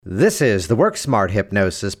This is the Work Smart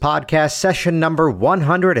Hypnosis podcast, session number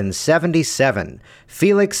 177.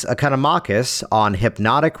 Felix Economakis on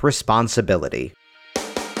hypnotic responsibility.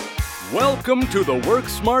 Welcome to the Work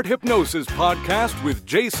Smart Hypnosis podcast with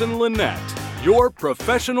Jason Linett, your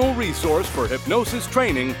professional resource for hypnosis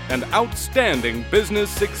training and outstanding business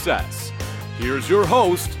success. Here's your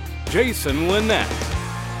host, Jason Linett.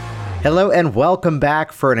 Hello and welcome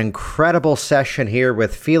back for an incredible session here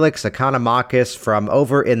with Felix Economakis from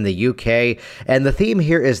over in the UK. And the theme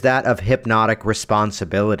here is that of hypnotic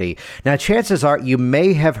responsibility. Now, chances are you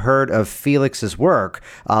may have heard of Felix's work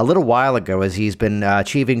a little while ago, as he's been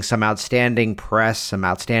achieving some outstanding press, some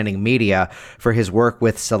outstanding media for his work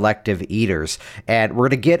with selective eaters. And we're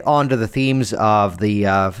going to get onto the themes of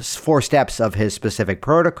the 4 steps of his specific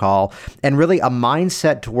protocol and really a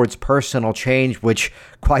mindset towards personal change, which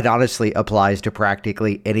quite honestly applies to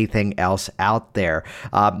practically anything else out there.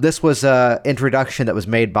 This was an introduction that was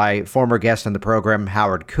made by former guest on the program,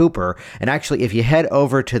 Howard Cooper. And actually, if you head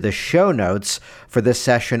over to the show notes for this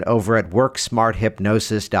session over at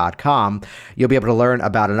worksmarthypnosis.com, you'll be able to learn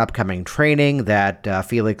about an upcoming training that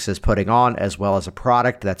Felix is putting on, as well as a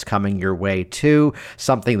product that's coming your way too,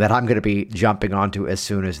 something that I'm going to be jumping onto as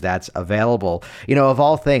soon as that's available. You know, of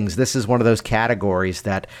all things, this is one of those categories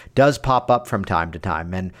that does pop up from time to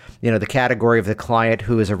time. And, you know, the category of the client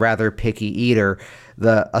who is a rather picky eater,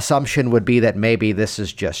 the assumption would be that maybe this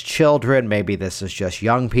is just children, maybe this is just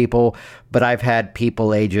young people, but I've had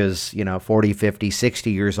people ages, 40, 50,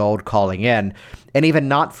 60 years old calling in, and even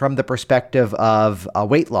not from the perspective of a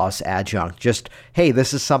weight loss adjunct, just, hey,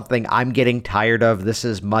 this is something I'm getting tired of, this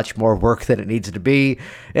is much more work than it needs to be,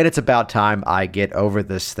 and it's about time I get over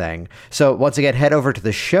this thing. So once again, head over to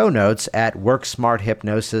the show notes at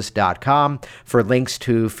worksmarthypnosis.com for links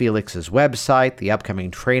to Felix's website, the upcoming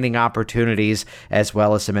training opportunities, as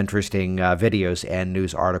well as some interesting videos and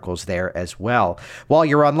news articles there as well. While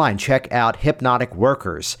you're online, check out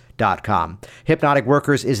hypnoticworkers.com. Hypnotic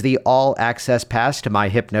Workers is the all-access pass to my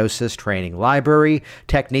hypnosis training library,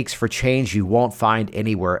 techniques for change you won't find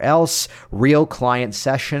anywhere else, real client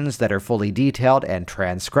sessions that are fully detailed and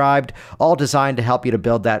transcribed, all designed to help you to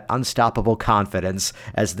build that unstoppable confidence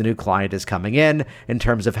as the new client is coming in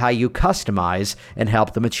terms of how you customize and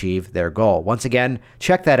help them achieve their goal. Once again,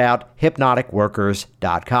 check that out,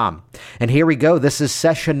 hypnoticworkers.com. And here we go. This is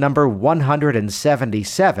session number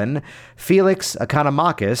 177, Felix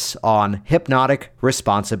Economakis on hypnotic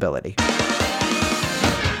responsibility.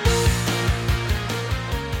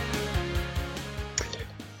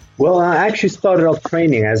 Well, I actually started off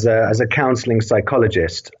training as a counseling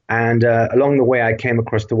psychologist, and along the way I came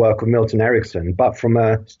across the work of Milton Erickson, but from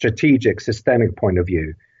a strategic, systemic point of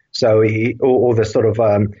view. So all the sort of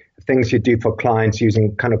things you do for clients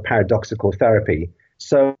using kind of paradoxical therapy.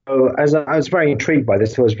 So as I was very intrigued by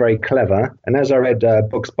this, it was very clever. And as I read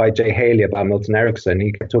books by Jay Haley about Milton Erickson,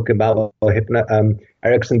 he kept talking about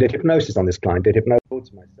Erickson did hypnosis on this client, did hypnosis. I thought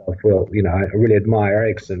to myself, well, I really admire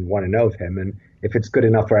Erickson, want to know of him. And if it's good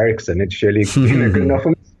enough for Erickson, it's surely good enough for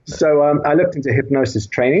me. So I looked into hypnosis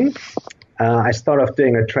training. I started off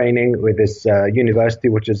doing a training with this university,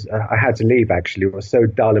 which is, I had to leave actually. It was so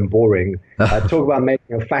dull and boring. Talk about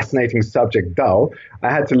making a fascinating subject dull.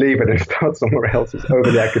 I had to leave it and start somewhere else. It's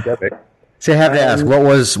overly academic. So I have to ask, what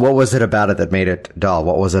was it about it that made it dull?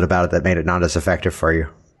 What was it about it that made it not as effective for you?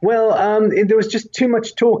 Well, there was just too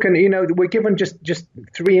much talk, and we're given just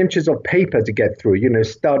 3 inches of paper to get through.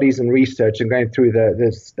 Studies and research, and going through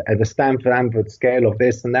the Stanford scale of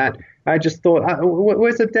this and that. I just thought,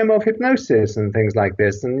 where's the demo of hypnosis and things like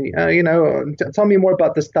this? And tell me more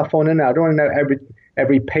about the stuff on and now. I don't want to know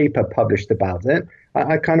every paper published about it.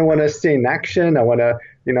 I kind of want to see in action. I want to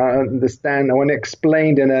understand. I want to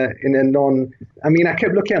explain in a non. I mean, I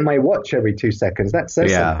kept looking at my watch every 2 seconds. That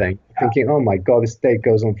says something. Thinking, oh my God, this day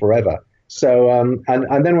goes on forever. So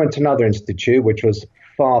and then went to another institute, which was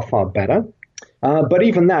far, far better. But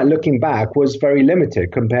even that, looking back, was very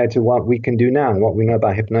limited compared to what we can do now and what we know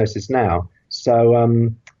about hypnosis now. So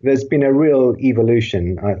there's been a real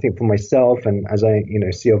evolution, I think, for myself, and as I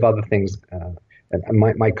see of other things, and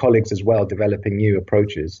my colleagues as well, developing new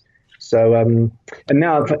approaches. So and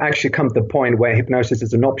now I've actually come to the point where hypnosis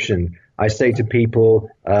is an option. I say to people,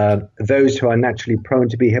 those who are naturally prone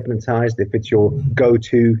to be hypnotized, if it's your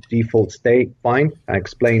go-to default state, fine, I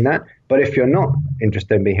explain that. But if you're not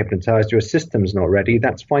interested in being hypnotized, your system's not ready,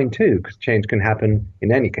 that's fine too, because change can happen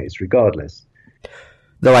in any case, regardless.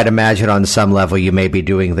 Though I'd imagine on some level you may be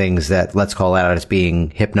doing things that, let's call out as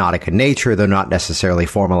being hypnotic in nature, though not necessarily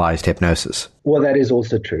formalized hypnosis. Well, that is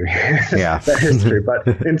also true. Yeah. That is true. But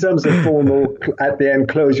in terms of formal, at the end,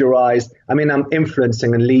 close your eyes. I mean, I'm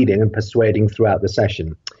influencing and leading and persuading throughout the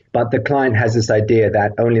session. But the client has this idea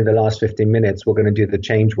that only the last 15 minutes we're going to do the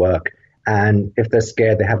change work. And if they're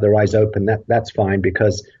scared, they have their eyes open. That's fine,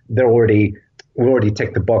 because we already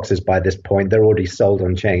ticked the boxes by this point. They're already sold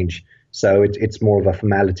on change. So it's more of a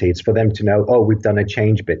formality. It's for them to know, oh, we've done a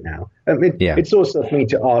change bit now. It's also for me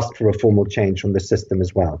to ask for a formal change from the system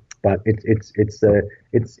as well. But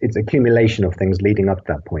it's accumulation of things leading up to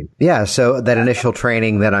that point. Yeah. So that initial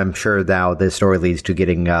training, then I'm sure now the story leads to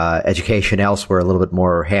getting education elsewhere, a little bit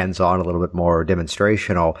more hands-on, a little bit more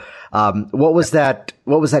demonstrational. What was that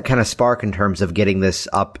kind of spark in terms of getting this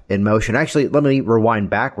up in motion? Actually, let me rewind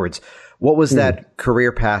backwards. What was that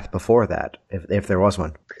career path before that, if there was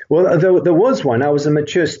one? Well, there was one. I was a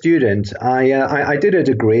mature student. I did a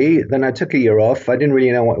degree, then I took a year off. I didn't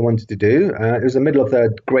really know what I wanted to do. It was the middle of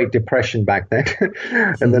the Great Depression back then,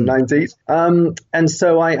 in the 90s. And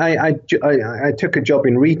so I took a job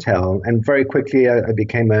in retail, and very quickly I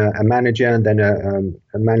became a manager, and then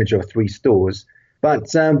a manager of 3 stores.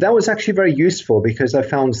 But that was actually very useful, because I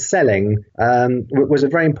found selling was a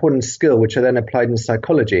very important skill, which I then applied in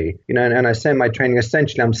psychology. And I say in my training,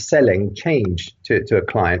 essentially, I'm selling change to a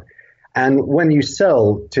client. And when you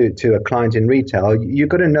sell to a client in retail, you've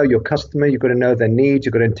got to know your customer, you've got to know their needs,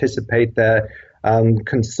 you've got to anticipate their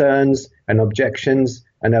concerns and objections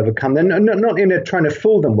and overcome them. Not in a trying to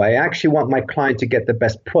fool them way. I actually want my client to get the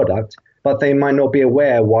best product, but they might not be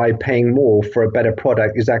aware why paying more for a better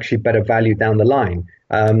product is actually better value down the line.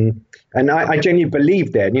 And I genuinely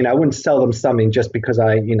believed it. I wouldn't sell them something just because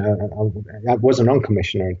I wasn't on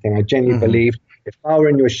commission or anything. I genuinely believed if I were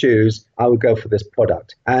in your shoes, I would go for this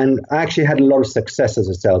product. And I actually had a lot of success as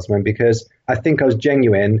a salesman, because I think I was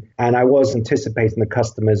genuine and I was anticipating the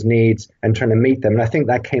customer's needs and trying to meet them. And I think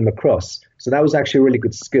that came across. So that was actually a really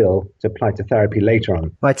good skill to apply to therapy later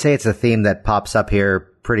on. Well, I'd say it's a theme that pops up here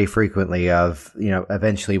pretty frequently of,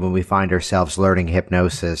 eventually when we find ourselves learning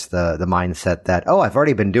hypnosis, the mindset that, oh, I've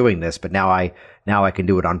already been doing this, but now I can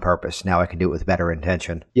do it on purpose. Now I can do it with better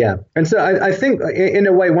intention. Yeah. And so I think in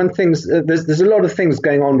a way, there's a lot of things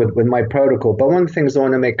going on with my protocol, but one of the things I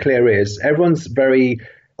want to make clear is everyone's very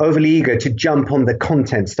overly eager to jump on the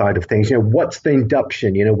content side of things. What's the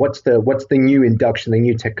induction? What's the new induction, the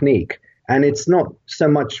new technique? And it's not so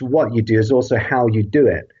much what you do, it's also how you do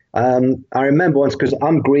it. I remember once, because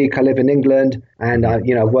I'm Greek, I live in England, and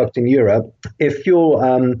I've worked in Europe. If you're,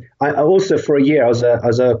 I also for a year I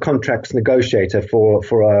was a contracts negotiator for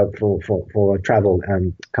a travel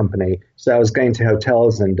company. So I was going to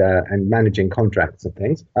hotels and managing contracts and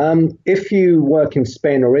things. If you work in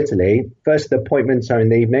Spain or Italy, first the appointments are in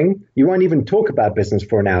the evening. You won't even talk about business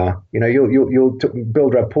for an hour. You'll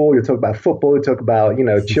build rapport. You'll talk about football. You'll talk about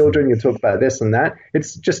children. You'll talk about this and that.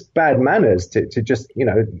 It's just bad manners to just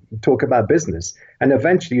talk about business. And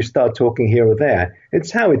eventually you start talking here or there.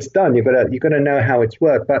 It's how it's done. You've got to know how it's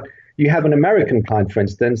worked. But you have an American client, for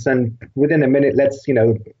instance, and within a minute, let's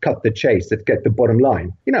cut the chase. Let's get the bottom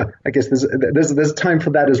line. I guess there's time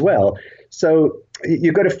for that as well. So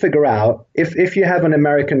you've got to figure out if you have an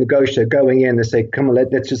American negotiator going in and say, come on,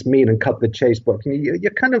 let's just meet and cut the chase. But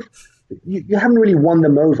you haven't really won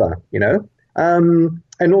them over,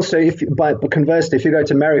 And also, but conversely, if you go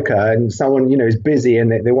to America and someone is busy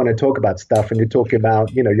and they want to talk about stuff, and you're talking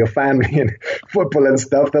about your family and football and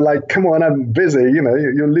stuff, they're like, "Come on, I'm busy."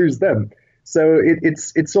 You'll lose them. So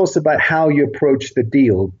it's also about how you approach the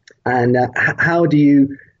deal and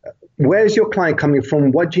where's your client coming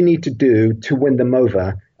from? What do you need to do to win them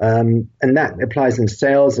over? And that applies in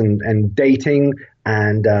sales and dating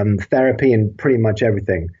and therapy and pretty much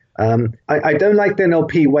everything. I don't like the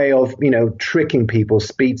NLP way of, tricking people,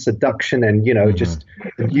 speed seduction and, just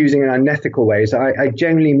using it in unethical ways. I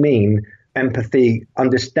genuinely mean empathy,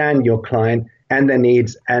 understand your client and their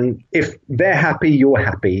needs. And if they're happy, you're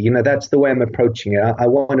happy. That's the way I'm approaching it. I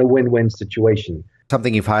want a win-win situation.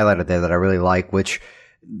 Something you've highlighted there that I really like, which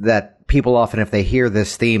that people often, if they hear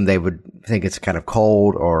this theme, they would think it's kind of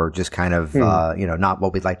cold or just kind of, not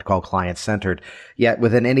what we'd like to call client-centered. Yet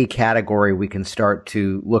within any category, we can start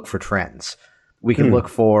to look for trends. We can look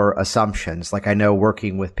for assumptions. Like I know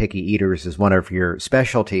working with picky eaters is one of your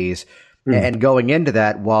specialties. And going into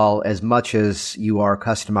that, while as much as you are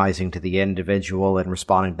customizing to the individual and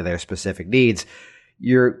responding to their specific needs,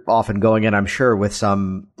 you're often going in, I'm sure, with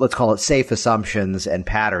some, let's call it safe assumptions and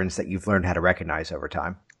patterns that you've learned how to recognize over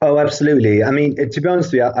time. Oh, absolutely. I mean, to be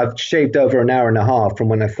honest with you, I've shaved over an hour and a half from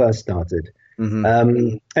when I first started.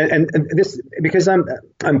 And this, because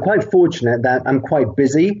I'm quite fortunate that I'm quite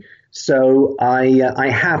busy. So I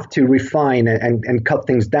have to refine and cut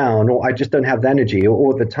things down, or I just don't have the energy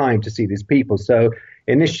or the time to see these people. So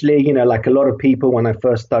initially, like a lot of people, when I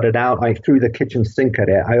first started out, I threw the kitchen sink at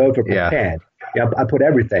it. I over prepared. Yeah, I put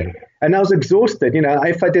everything. And I was exhausted.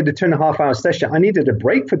 If I did a 2.5-hour session, I needed a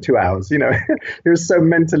break for 2 hours. It was so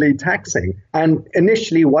mentally taxing. And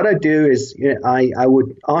initially what I do is I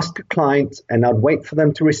would ask a client and I'd wait for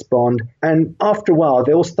them to respond. And after a while,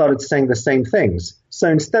 they all started saying the same things. So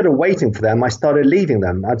instead of waiting for them, I started leading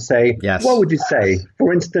them. I'd say, yes. What would you say?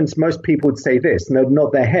 For instance, most people would say this, and they'd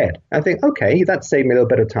nod their head. I think, okay, that saved me a little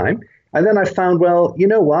bit of time. And then I found, well, you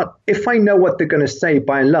know what? If I know what they're going to say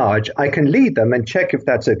by and large, I can lead them and check if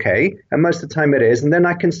that's okay. And most of the time it is. And then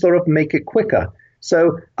I can sort of make it quicker.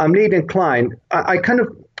 So I'm leading client. I kind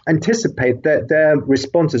of anticipate that their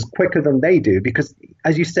response is quicker than they do because,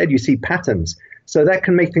 as you said, you see patterns. So that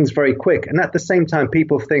can make things very quick. And at the same time,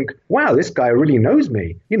 people think, wow, this guy really knows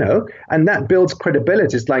me, and that builds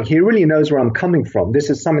credibility. It's like he really knows where I'm coming from. This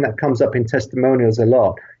is something that comes up in testimonials a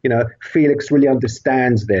lot. Felix really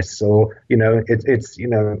understands this, or, it's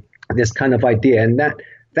this kind of idea. And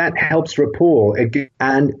that helps rapport.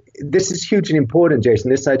 And this is hugely important,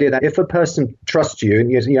 Jason, this idea that if a person trusts you,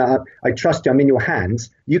 and I trust you, I'm in your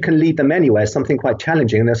hands, you can lead them anywhere, something quite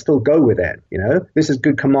challenging, and they'll still go with it. This is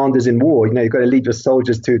good commanders in war. You've got to lead your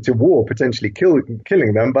soldiers to war, potentially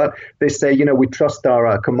killing them. But they say, we trust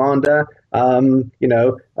our commander. You're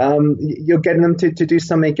getting them to do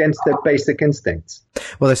something against their basic instincts.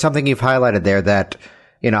 Well, there's something you've highlighted there that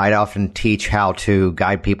I'd often teach how to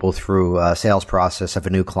guide people through a sales process of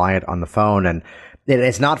a new client on the phone. And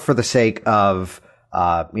it's not for the sake of,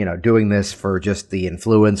 doing this for just the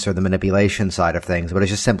influence or the manipulation side of things, but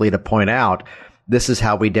it's just simply to point out this is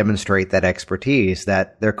how we demonstrate that expertise,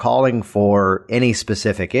 that they're calling for any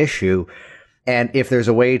specific issue. And if there's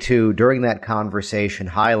a way to, during that conversation,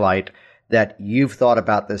 highlight that you've thought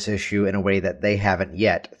about this issue in a way that they haven't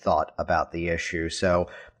yet thought about the issue. So,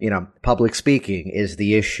 public speaking is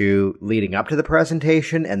the issue leading up to the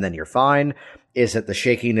presentation, and then you're fine. Is it the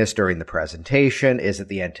shakiness during the presentation? Is it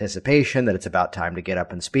the anticipation that it's about time to get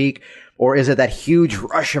up and speak? Or is it that huge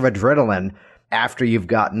rush of adrenaline after you've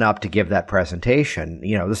gotten up to give that presentation?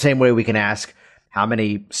 The same way we can ask how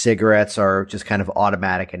many cigarettes are just kind of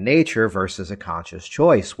automatic in nature versus a conscious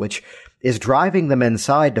choice, which is driving them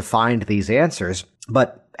inside to find these answers.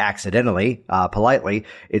 But accidentally, politely,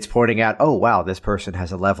 it's pointing out, oh, wow, this person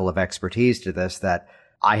has a level of expertise to this that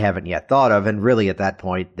I haven't yet thought of. And really, at that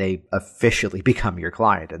point, they officially become your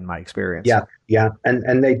client, in my experience. Yeah.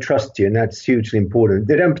 And they trust you. And that's hugely important.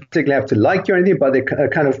 They don't particularly have to like you or anything, but they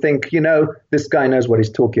kind of think, this guy knows what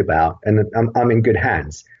he's talking about, and I'm in good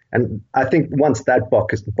hands. And I think once that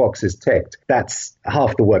box is ticked, that's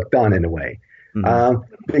half the work done in a way.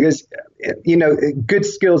 Because, good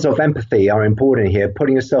skills of empathy are important here,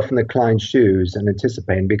 putting yourself in the client's shoes and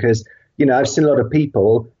anticipating, because I've seen a lot of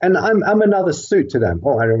people, and I'm another suit to them.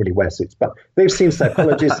 Oh, I don't really wear suits, but they've seen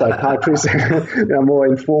psychologists, psychiatrists, more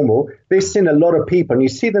informal. They've seen a lot of people, and you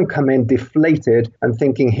see them come in deflated and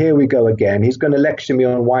thinking, here we go again. He's going to lecture me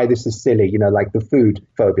on why this is silly, like the food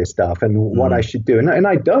phobia stuff and what I should do. And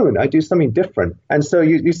I don't. I do something different. And so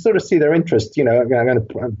you sort of see their interest,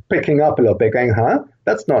 picking up a little bit, going,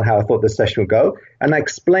 that's not how I thought the session would go. And I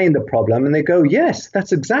explain the problem, and they go, yes,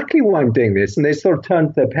 that's exactly why I'm doing this. And they sort of turn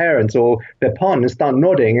to their parents or their partner and start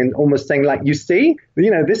nodding and almost saying, like, you see,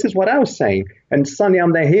 this is what I was saying. And suddenly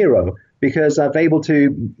I'm their hero, because I've able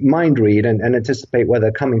to mind read and anticipate where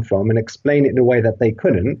they're coming from and explain it in a way that they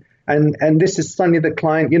couldn't. And this is suddenly the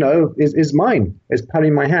client, is mine, is put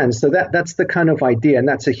in my hands. So that's the kind of idea. And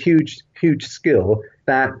that's a huge, huge skill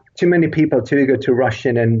that too many people are too eager to rush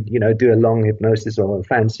in and, do a long hypnosis or a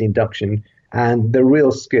fancy induction. And the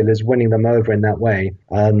real skill is winning them over in that way.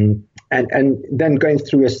 And then going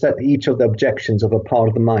through each of the objections of a part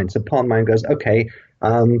of the mind. So part of the mind goes, okay,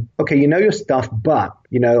 you know your stuff, but,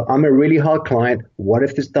 I'm a really hard client. What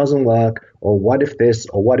if this doesn't work? Or what if this?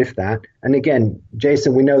 Or what if that? And again,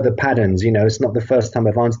 Jason, we know the patterns. It's not the first time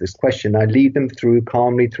I've answered this question. I lead them through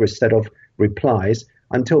calmly through a set of replies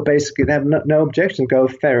until basically they have no objection. Go,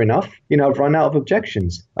 fair enough. I've run out of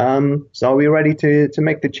objections. So are we ready to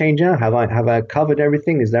make the change now? Have I covered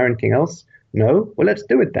everything? Is there anything else? No? Well, let's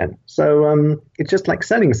do it then. So it's just like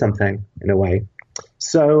selling something in a way.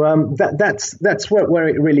 So that's where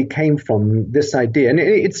it really came from, this idea. And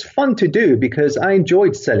it's fun to do because I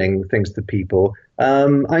enjoyed selling things to people.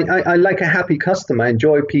 I like a happy customer. I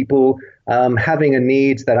enjoy people having a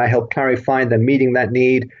need that I help clarify, them meeting that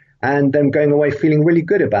need. and them going away feeling really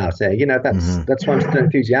good about it. That's why I'm still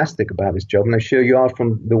enthusiastic about this job, and I'm sure you are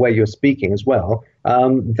from the way you're speaking as well.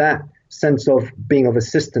 That sense of being of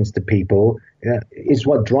assistance to people is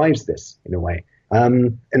what drives this in a way.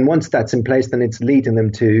 And once that's in place, then it's leading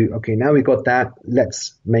them to, okay, now we got that,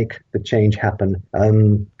 let's make the change happen.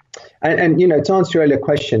 And to answer your earlier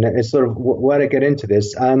question, is sort of where I get into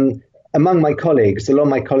this. Among my colleagues, a lot of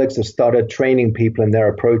my colleagues have started training people in their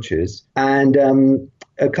approaches. And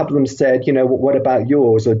a couple of them said, what about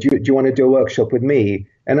yours? Or do you want to do a workshop with me?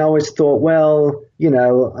 And I always thought, well,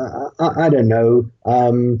 I don't know.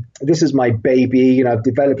 This is my baby. I've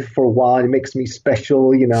developed it for a while. It makes me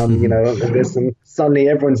special. And suddenly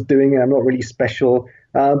everyone's doing it. I'm not really special.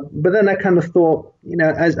 But then I kind of thought,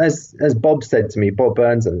 as Bob said to me, Bob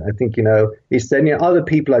Burns, and I think, he said, other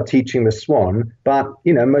people are teaching the Swan, but,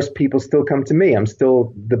 most people still come to me. I'm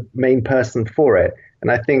still the main person for it. And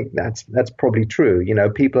I think that's probably true.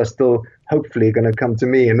 People are still hopefully going to come to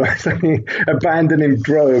me and abandon in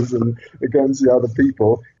droves and go and see other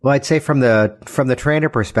people. Well, I'd say from the trainer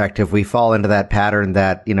perspective, we fall into that pattern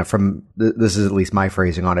that, this is at least my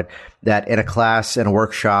phrasing on it, that in a class, in a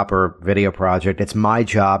workshop or video project, it's my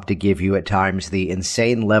job to give you at times the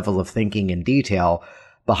insane level of thinking and detail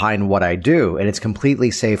behind what I do. And it's completely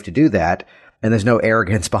safe to do that. And there's no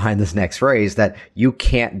arrogance behind this next phrase that you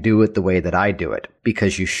can't do it the way that I do it,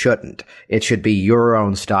 because you shouldn't. It should be your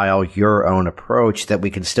own style, your own approach, that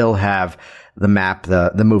we can still have the map,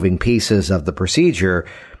 the moving pieces of the procedure,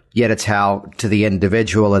 yet it's how to the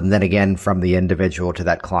individual, and then again from the individual to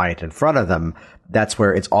that client in front of them. That's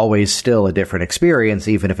where it's always still a different experience,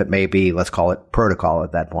 even if it may be, let's call it protocol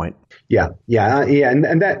at that point. Yeah.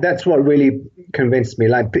 And that's what really convinced me.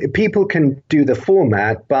 Like, people can do the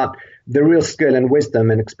format, but the real skill and wisdom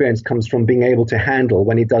and experience comes from being able to handle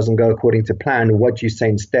when it doesn't go according to plan, or what you say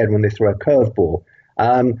instead when they throw a curveball.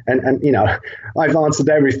 And I've answered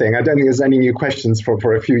everything. I don't think there's any new questions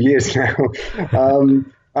for a few years now.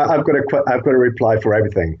 I've got a reply for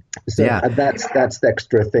everything. So that's the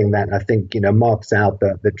extra thing that I think marks out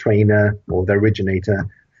the trainer or the originator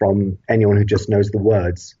from anyone who just knows the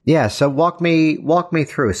words. Yeah. So walk me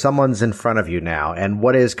through. Someone's in front of you now, and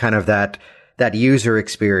what is kind of that user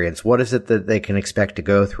experience? What is it that they can expect to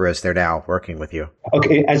go through as they're now working with you?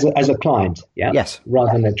 Okay, as a client, yeah? Yes.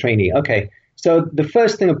 Rather than a trainee. Okay. So the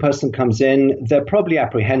first thing a person comes in, they're probably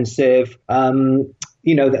apprehensive. Often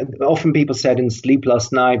people said didn't sleep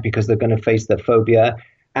last night because they're going to face their phobia,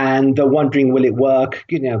 and they're wondering, will it work?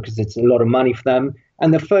 Because it's a lot of money for them.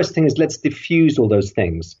 And the first thing is, let's diffuse all those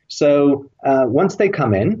things. So once they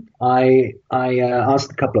come in, I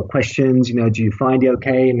ask a couple of questions. Do you find it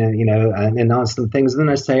okay? And ask them things. And then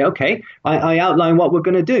I say, okay, I outline what we're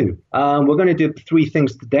going to do. We're going to do 3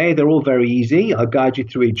 things today. They're all very easy. I'll guide you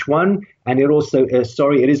through each one. And it also,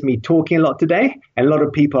 it is me talking a lot today. And a lot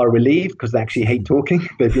of people are relieved because they actually hate talking.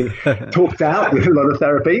 They've been talked out with a lot of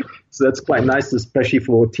therapy. So that's quite nice, especially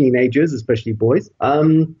for teenagers, especially boys.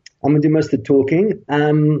 I'm going to do most of the talking.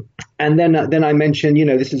 And then I mentioned,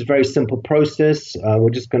 this is a very simple process.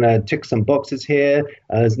 We're just going to tick some boxes here.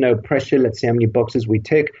 There's no pressure. Let's see how many boxes we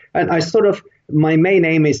tick. And my main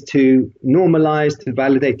aim is to normalize, to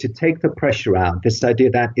validate, to take the pressure out, this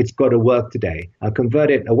idea that it's got to work today. I'll convert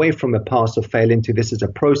it away from a pass or fail into this is a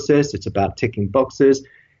process. It's about ticking boxes.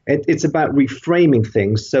 It's about reframing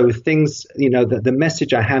things. So things, the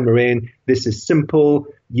message I hammer in, this is simple.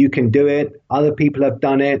 You can do it. Other people have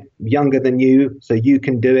done it younger than you, so you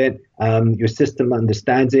can do it. Your system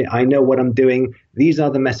understands it. I know what I'm doing. These are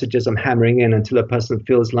the messages I'm hammering in until a person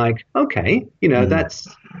feels like, okay,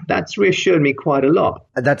 that's reassured me quite a lot.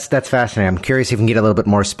 That's fascinating. I'm curious if you can get a little bit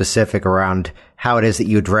more specific around how it is that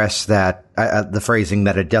you address that, the phrasing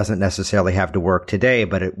that it doesn't necessarily have to work today,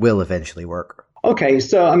 but it will eventually work. Okay,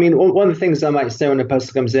 so one of the things I might say when a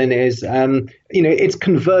person comes in is, it's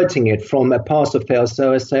converting it from a pass or fail.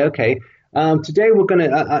 So I say, okay, today we're going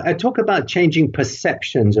to, I talk about changing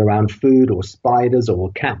perceptions around food or spiders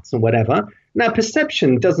or cats and whatever. Now,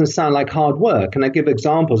 perception doesn't sound like hard work, and I give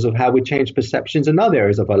examples of how we change perceptions in other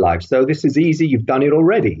areas of our life. So this is easy. You've done it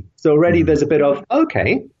already. So already there's a bit of,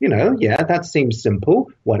 okay, that seems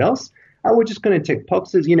simple. What else? We're just going to tick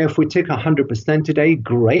boxes. If we tick 100% today,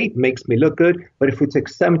 great, makes me look good. But if we tick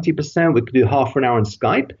 70%, we could do half an hour on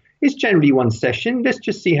Skype. It's generally one session. Let's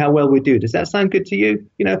just see how well we do. Does that sound good to you?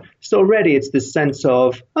 So already it's this sense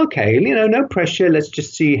of, okay, no pressure. Let's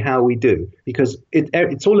just see how we do, because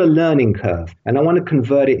it's all a learning curve. And I want to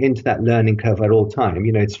convert it into that learning curve at all time.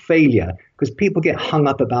 It's failure, because people get hung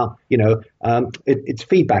up about, it's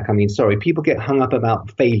feedback. People get hung up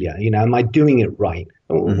about failure. Am I doing it right?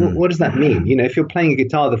 What does that mean? If you're playing a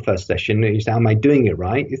guitar the first session and you say, am I doing it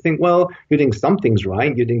right? You think, well, you're doing some things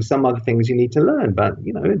right. You're doing some other things you need to learn. But,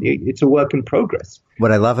 it's a work in progress.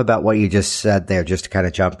 What I love about what you just said there, just to kind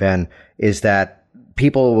of jump in, is that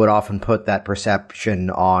people would often put that perception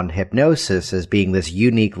on hypnosis as being this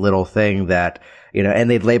unique little thing that, and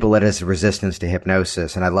they'd label it as resistance to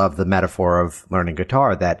hypnosis. And I love the metaphor of learning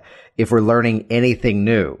guitar, that if we're learning anything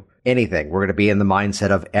new, we're going to be in the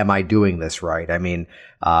mindset of, am I doing this right? I mean,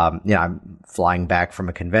 I'm flying back from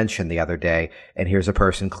a convention the other day, and here's a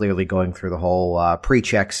person clearly going through the whole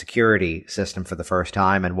pre-check security system for the first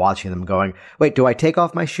time and watching them going, wait, do I take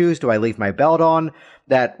off my shoes? Do I leave my belt on?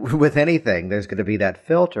 That with anything, there's going to be that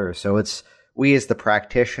filter. So it's we as the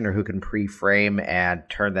practitioner who can pre-frame and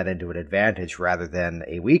turn that into an advantage rather than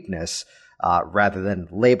a weakness, rather than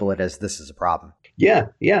label it as this is a problem. Yeah.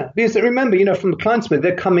 Because remember, from the client's point,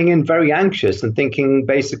 they're coming in very anxious and thinking,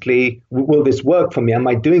 basically, will this work for me? Am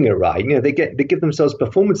I doing it right? They give themselves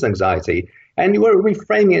performance anxiety. And you were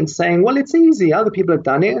reframing it and saying, well, it's easy. Other people have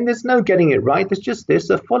done it, and there's no getting it right. There's just this.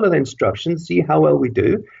 So follow the instructions, see how well we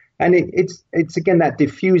do. And it's again, that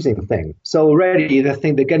diffusing thing. So already they're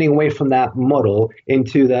getting away from that model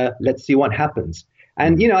into the let's see what happens.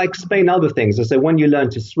 And, I explain other things. I say, when you learn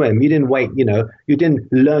to swim, you didn't wait, you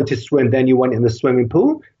didn't learn to swim, then you went in the swimming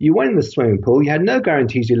pool. You went in the swimming pool. You had no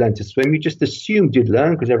guarantees you learned to swim. You just assumed you'd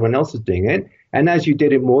learn because everyone else was doing it. And as you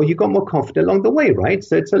did it more, you got more confident along the way, right?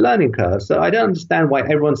 So it's a learning curve. So I don't understand why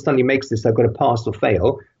everyone suddenly makes this, I've got to pass or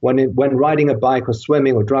fail. When riding a bike or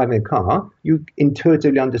swimming or driving a car, you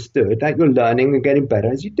intuitively understood that you're learning and getting better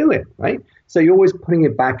as you do it, right? So you're always putting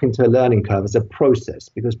it back into a learning curve as a process,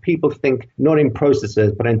 because people think not in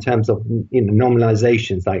processes, but in terms of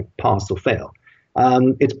normalizations like pass or fail.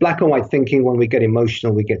 It's black and white thinking. When we get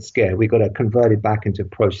emotional, we get scared. We got to convert it back into a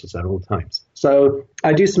process at all times. So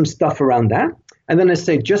I do some stuff around that. And then I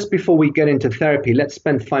say, just before we get into therapy, let's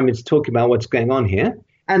spend 5 minutes talking about what's going on here.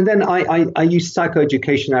 And then I use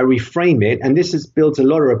psychoeducation, I reframe it, and this builds a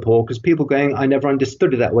lot of rapport because people going, I never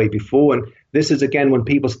understood it that way before. And this is, again, when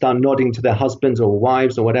people start nodding to their husbands or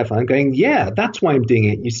wives or whatever, I'm going, yeah, that's why I'm doing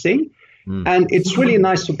it, you see? And it's really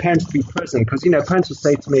nice for parents to be present because, parents will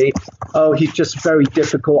say to me, oh, he's just very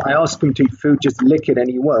difficult. I ask him to eat food, just lick it and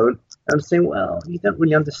he won't. I'm saying, well, you don't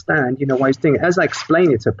really understand, why he's doing it. As I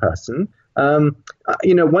explain it to a person, one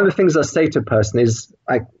of the things I say to a person is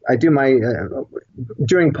I do my,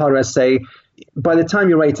 during part I say, by the time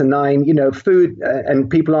you're 8 or 9, food,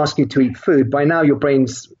 and people ask you to eat food, by now your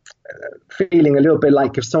brain's feeling a little bit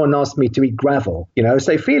like if someone asked me to eat gravel,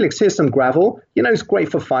 say, Felix, here's some gravel, it's great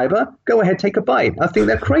for fiber. Go ahead, take a bite. I think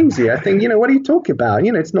they're crazy. I think, what are you talking about?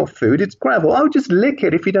 It's not food, it's gravel. Oh, just lick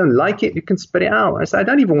it. If you don't like it, you can spit it out. I said, I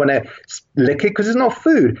don't even want to lick it because it's not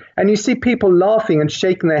food. And you see people laughing and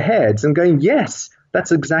shaking their heads and going, yes,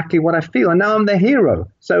 that's exactly what I feel. And now I'm the hero.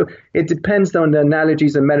 So it depends on the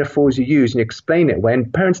analogies and metaphors you use and you explain it. When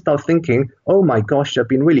parents start thinking, oh my gosh, I've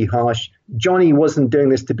been really harsh. Johnny wasn't doing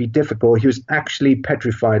this to be difficult. He was actually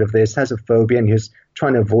petrified of this, has a phobia, and he was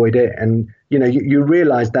trying to avoid it. And, you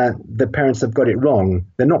realize that the parents have got it wrong.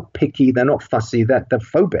 They're not picky. They're not fussy. They're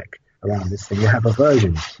phobic around this thing. You have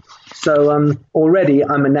aversion. So already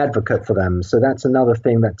I'm an advocate for them. So that's another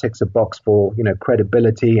thing that ticks a box for,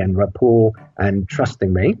 credibility and rapport and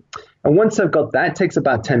trusting me. And once I've got that, it takes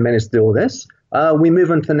about 10 minutes to do all this. We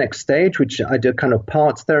move on to the next stage, which I do kind of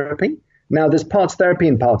parts therapy. Now, there's parts therapy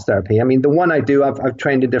and parts therapy. I mean, the one I do, I've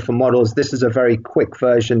trained in different models. This is a very quick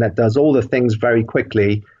version that does all the things very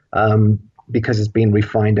quickly because it's been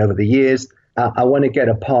refined over the years. I want to get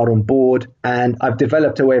a part on board, and I've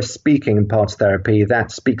developed a way of speaking in parts therapy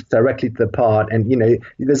that speaks directly to the part. And,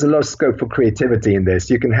 there's a lot of scope for creativity in this.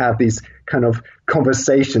 You can have these kind of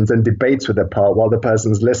conversations and debates with the part while the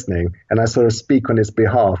person's listening. And I sort of speak on his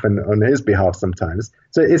behalf and on his behalf sometimes.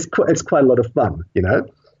 So it's quite a lot of fun,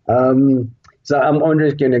 So I'm going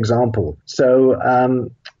to give you an example. So,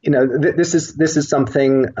 this is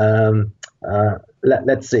something,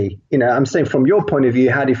 let's see, I'm saying from your point of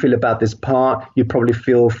view, how do you feel about this part? You probably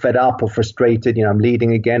feel fed up or frustrated. I'm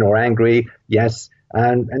leading again or angry. Yes.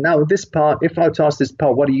 And now this part, if I were to ask this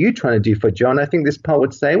part, what are you trying to do for John? I think this part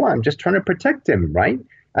would say, well, I'm just trying to protect him, right?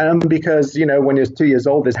 Because, when he was 2 years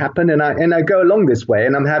old, this happened, and I go along this way,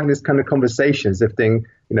 and I'm having this kind of conversations of thing,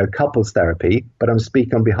 couples therapy, but I'm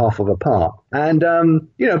speaking on behalf of a part. And,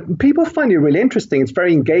 people find it really interesting. It's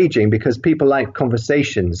very engaging because people like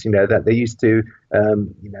conversations, that they used to,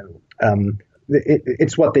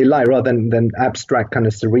 it's what they like rather than abstract kind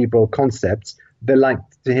of cerebral concepts. They like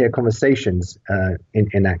to hear conversations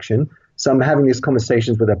in action. So I'm having these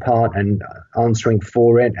conversations with a part and answering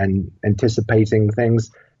for it and anticipating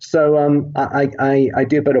things. So I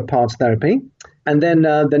do a bit of parts therapy. And then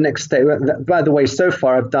the next day, by the way, so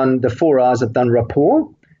far I've done the 4 hours, I've done rapport.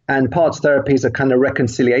 And parts therapy is a kind of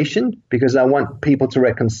reconciliation because I want people to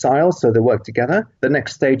reconcile so they work together. The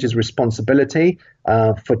next stage is responsibility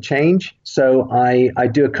for change. So I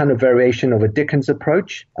do a kind of variation of a Dickens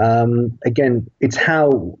approach. Again, it's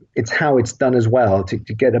how it's done as well to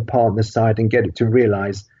get a partner side and get it to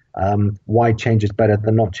realize why change is better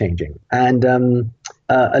than not changing. And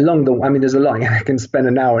there's a lot. I can spend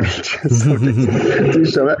an hour on each.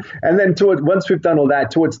 And then once we've done all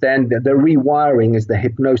that, towards the end, the rewiring is the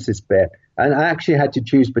hypnosis bit. And I actually had to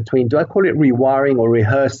choose between, do I call it rewiring or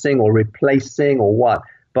rehearsing or replacing or what?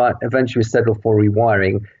 But eventually we settled for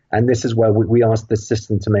rewiring. And this is where we asked the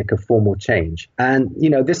system to make a formal change. And,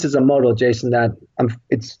 this is a model, Jason, that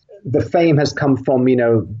the fame has come from,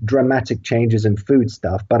 dramatic changes in food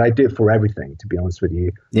stuff, but I do it for everything, to be honest with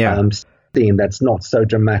you. Yeah. That's not so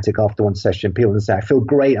dramatic after one session. People say, I feel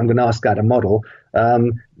great, I'm going to ask out a model.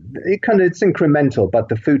 It's incremental, but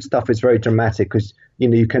the food stuff is very dramatic because,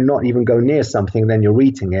 you cannot even go near something, then you're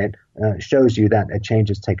eating it. Shows you that a change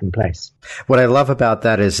has taken place. What I love about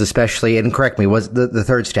that is especially, and correct me, was the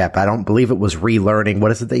third step. I don't believe it was relearning. What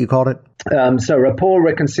is it that you called it? So rapport,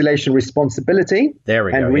 reconciliation, responsibility. There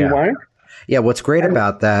we go. And rewiring. Yeah. What's great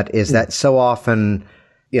about that is that so often,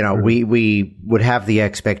 we would have the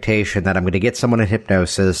expectation that I'm going to get someone in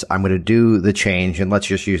hypnosis, I'm going to do the change, and let's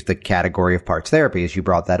just use the category of parts therapy as you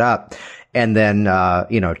brought that up. And then,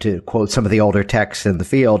 to quote some of the older texts in the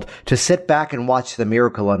field, to sit back and watch the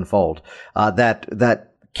miracle unfold.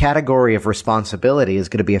 That category of responsibility is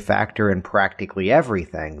going to be a factor in practically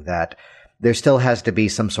everything, that there still has to be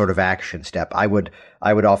some sort of action step. I would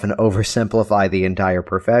often oversimplify the entire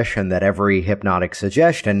profession that every hypnotic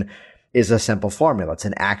suggestion is a simple formula. It's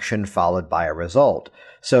an action followed by a result.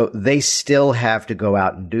 So they still have to go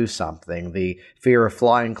out and do something. The fear of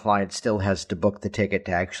flying client still has to book the ticket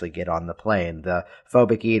to actually get on the plane. The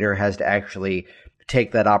phobic eater has to actually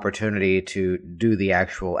take that opportunity to do the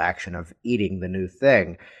actual action of eating the new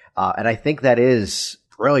thing. And I think that is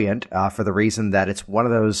brilliant for the reason that it's one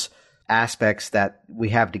of those aspects that we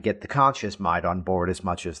have to get the conscious mind on board as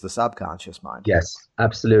much as the subconscious mind. Yes,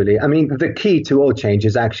 absolutely. I mean, the key to all change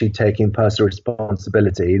is actually taking personal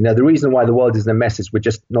responsibility. Now, the reason why the world is in a mess is we're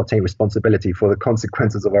just not taking responsibility for the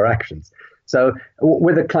consequences of our actions. So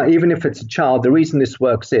with a client, even if it's a child, the reason this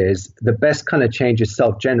works is the best kind of change is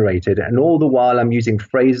self-generated. And all the while I'm using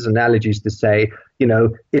phrases, analogies to say,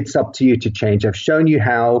 it's up to you to change. I've shown you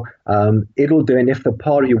how it'll do. And if the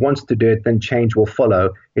part of you wants to do it, then change will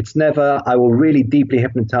follow. It's never, I will really deeply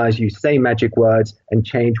hypnotize you, say magic words, and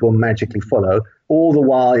change will magically follow. All the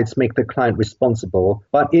while, it's make the client responsible.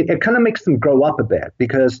 But it kind of makes them grow up a bit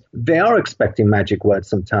because they are expecting magic words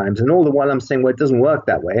sometimes. And all the while I'm saying, well, it doesn't work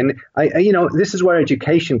that way. And this is where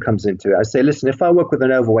education comes into it. I say, listen, if I work with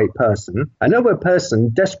an overweight person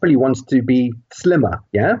desperately wants to be slimmer.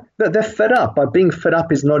 Yeah. But they're fed up. But being fed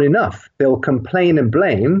up is not enough. They'll complain and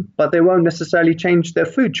blame, but they won't necessarily change their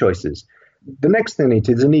food choices. The next thing they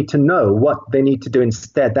need to know what they need to do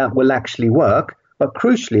instead that will actually work. But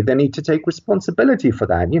crucially, they need to take responsibility for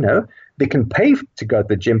that. They can pay to go to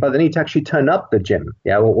the gym, but they need to actually turn up the gym,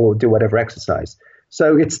 or do whatever exercise.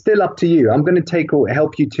 So it's still up to you. I'm going to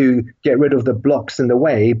help you to get rid of the blocks in the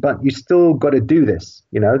way, but you still got to do this.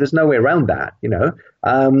 There's no way around that.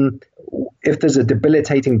 If there's a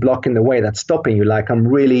debilitating block in the way that's stopping you, like I'm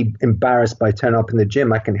really embarrassed by turning up in the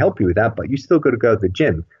gym, I can help you with that, but you still got to go to the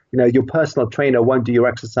gym. Your personal trainer won't do your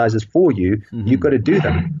exercises for you. Mm-hmm. You've got to do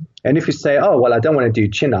them. And if you say, oh, well, I don't want to do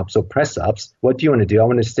chin-ups or press-ups, what do you want to do? I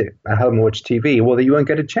want to sit at home and watch TV. Well, then you won't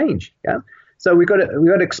get a change. Yeah. So we got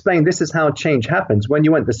to explain this is how change happens. When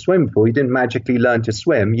you went to the swimming pool, you didn't magically learn to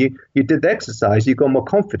swim. You did the exercise, you got more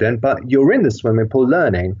confident, but you're in the swimming pool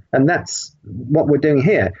learning. And that's what we're doing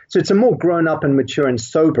here. So it's a more grown up and mature and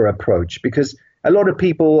sober approach because a lot of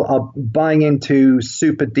people are buying into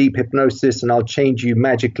super deep hypnosis and I'll change you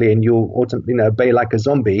magically and you'll ultimately obey like a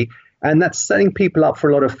zombie. And that's setting people up for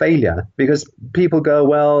a lot of failure because people go,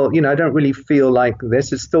 well, I don't really feel like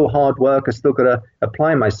this. It's still hard work. I still got to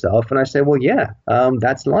apply myself. And I say, well, yeah,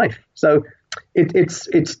 that's life. So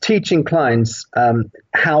it's teaching clients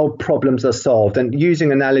how problems are solved and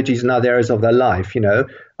using analogies in other areas of their life.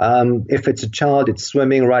 If it's a child, it's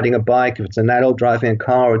swimming, riding a bike. If it's an adult, driving a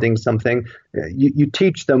car or doing something, you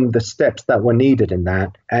teach them the steps that were needed in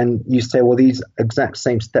that. And you say, well, these exact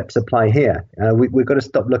same steps apply here. We've got to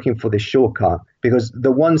stop looking for this shortcut because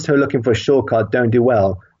the ones who are looking for a shortcut don't do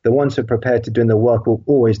well. the ones who are prepared to do the work will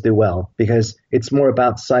always do well, because it's more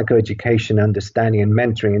about psychoeducation, understanding and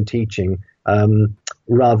mentoring and teaching,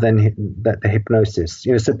 rather than the hypnosis.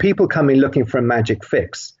 So people come in looking for a magic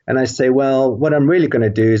fix. And I say, well, what I'm really going to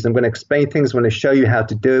do is I'm going to explain things. I'm going to show you how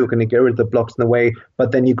to do it. We're going to get rid of the blocks in the way,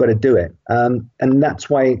 but then you've got to do it. And that's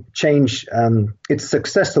why change, it's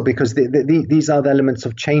successful, because these are the elements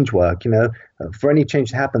of change work. For any change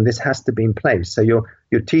to happen, this has to be in place. So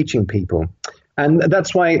you're teaching people. And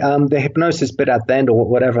that's why the hypnosis bit at the end, or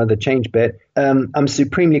whatever, the change bit, I'm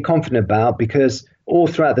supremely confident about, because all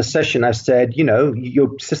throughout the session, I've said,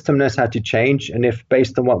 your system knows how to change. And if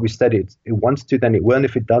based on what we studied, it wants to, then it will. And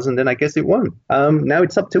if it doesn't, then I guess it won't. Now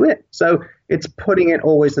it's up to it. So it's putting it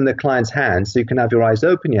always in the client's hands. So you can have your eyes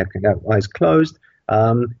open, you can have your eyes closed.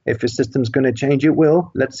 If your system's going to change, it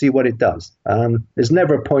will. Let's see what it does. There's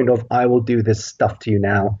never a point of, I will do this stuff to you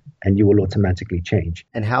now, and you will automatically change.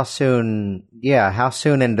 And how soon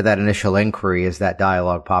into that initial inquiry is that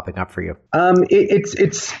dialogue popping up for you?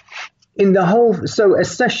 It's in the whole, so a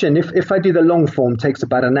session, if I do the long form, takes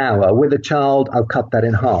about an hour. With a child, I'll cut that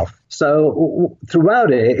in half. So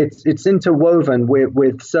throughout it's interwoven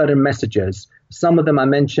with certain messages. Some of them I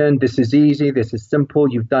mentioned, this is easy, this is simple,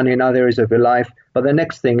 you've done it in other areas of your life. But the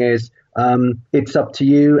next thing is, it's up to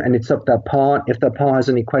you, and it's up to that part. If that part has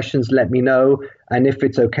any questions, let me know. And if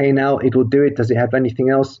it's okay now, it will do it. Does it have anything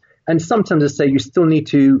else? And sometimes I say you still need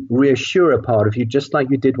to reassure a part of you, just like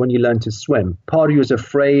you did when you learned to swim. Part of you was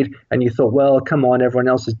afraid and you thought, well, come on, everyone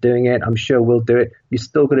else is doing it. I'm sure we'll do it. You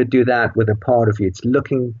still got to do that with a part of you. It's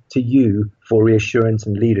looking to you for reassurance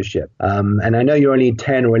and leadership. And I know you're only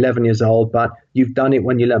 10 or 11 years old, but you've done it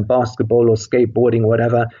when you learned basketball or skateboarding or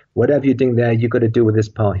whatever. Whatever you're doing there, you've got to do with this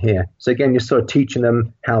part here. So again, you're sort of teaching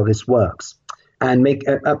them how this works. And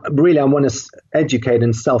really, I want to educate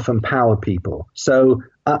and self-empower people. So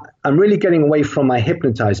I'm really getting away from my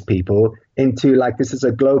hypnotize people into like, this is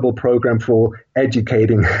a global program for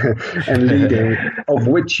educating and leading, of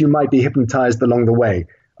which you might be hypnotized along the way.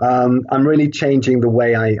 I'm really changing the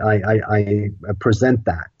way I present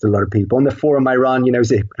that to a lot of people. On the forum I run,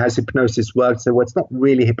 has hypnosis worked? So, well, it's not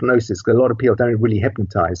really hypnosis, because a lot of people don't really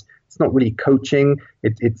hypnotize. It's not really coaching.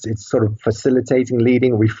 It's sort of facilitating,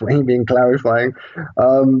 leading, reframing, clarifying.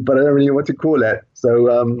 But I don't really know what to call it.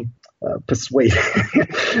 So persuade,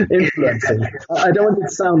 influencing. I don't want it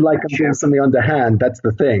to sound like I'm doing something underhand. That's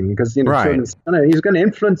the thing, because right. He's going to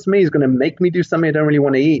influence me. He's going to make me do something I don't really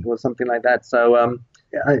want to eat, or something like that. So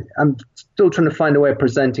I'm still trying to find a way of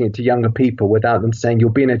presenting it to younger people without them saying, you'll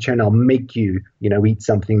be in a chair and I'll make you, eat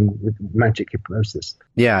something with magic hypnosis.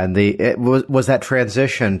 Yeah, and was that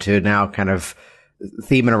transition to now kind of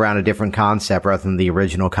theming around a different concept rather than the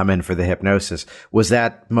original come in for the hypnosis, was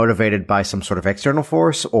that motivated by some sort of external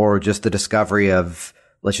force, or just the discovery of,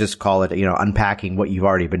 let's just call it, unpacking what you've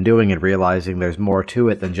already been doing and realizing there's more to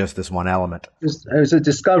it than just this one element? It was a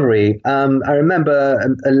discovery. I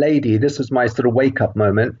remember a lady, this was my sort of wake up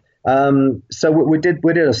moment. So we did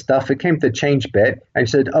our stuff. It came to the change bit, and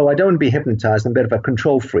she said, oh, I don't want to be hypnotized. I'm a bit of a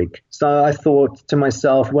control freak. So I thought to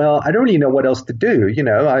myself, well, I don't really know what else to do.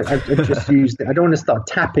 I just used, I don't want to start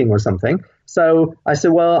tapping or something. So I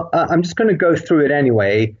said, well, I'm just going to go through it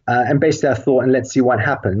anyway. And basically I thought, and let's see what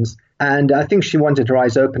happens. And I think she wanted her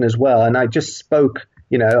eyes open as well. And I just spoke,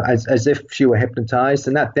 as if she were hypnotized.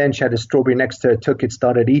 And then she had a strawberry next to her, took it,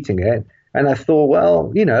 started eating it. And I thought,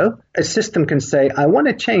 well, a system can say, I want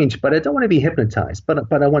to change, but I don't want to be hypnotized, but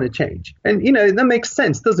I want to change. And, that makes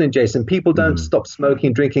sense, doesn't it, Jason? People don't stop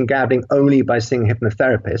smoking, drinking, gambling only by seeing a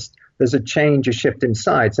hypnotherapist. There's a change, a shift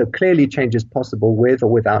inside. So clearly change is possible with or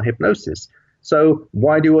without hypnosis. So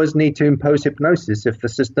why do you always need to impose hypnosis if the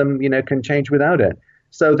system, can change without it?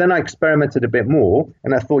 So then I experimented a bit more,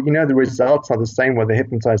 and I thought, the results are the same whether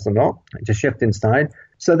hypnotized or not. It's a shift inside.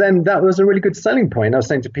 So then that was a really good selling point. I was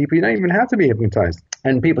saying to people, you don't even have to be hypnotized.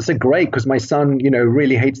 And people said, great, because my son,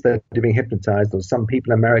 really hates the being hypnotized. Or some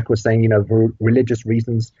people in America were saying, for religious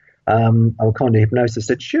reasons, I can't do hypnosis. I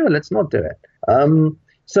said, sure, let's not do it.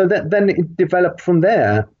 So then it developed from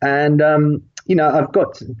there. And, I've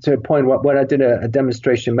got to a point where I did a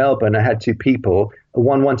demonstration in Melbourne. I had two people.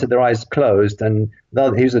 One wanted their eyes closed, and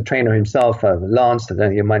he was a trainer himself, Lance, I don't know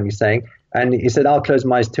you mind me saying. And he said, I'll close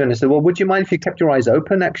my eyes too. And I said, well, would you mind if you kept your eyes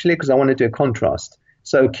open, actually? Because I want to do a contrast.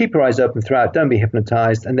 So keep your eyes open throughout. Don't be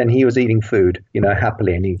hypnotized. And then he was eating food,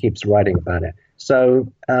 happily, and he keeps writing about it.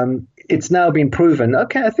 So it's now been proven.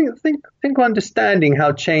 Okay, I think we're understanding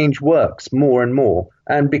how change works more and more.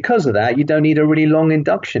 And because of that, you don't need a really long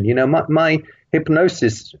induction. My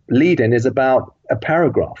hypnosis lead-in is about a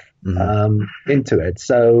paragraph into it.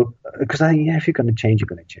 So, because if you're going to change, you're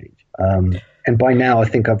going to change. And by now, I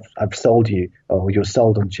think I've sold you, or you're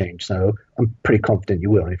sold on change. So I'm pretty confident you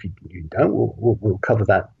will. And if you don't, we'll cover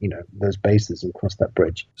that, those bases and cross that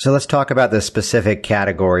bridge. So let's talk about the specific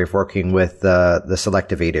category of working with the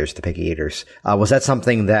selective eaters, the picky eaters. Was that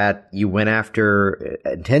something that you went after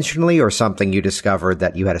intentionally, or something you discovered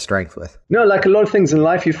that you had a strength with? No, like a lot of things in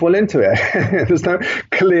life, you fall into it. There's no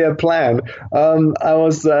clear plan.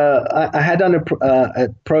 I had done a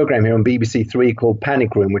program here on BBC Three called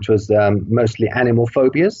Panic Room, which was mostly animal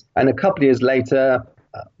phobias. And a couple of years later,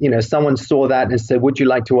 someone saw that and said, would you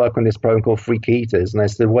like to work on this program called Freaky Eaters? And I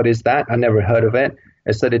said, what is that? I never heard of it.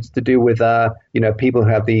 I said, it's to do with, people who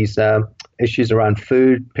have these issues around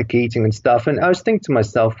food, picky eating and stuff. And I was thinking to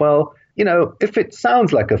myself, well, if it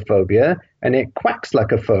sounds like a phobia and it quacks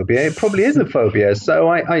like a phobia, it probably is a phobia. So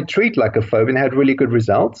I treat like a phobia and had really good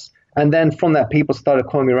results. And then from that, people started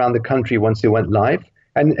calling me around the country once it went live.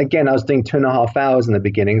 And again, I was doing 2.5 hours in the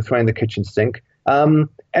beginning, throwing the kitchen sink. And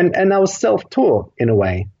I was self-taught in a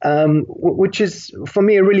way, which is for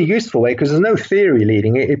me a really useful way because there's no theory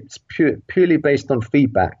leading it. It's purely based on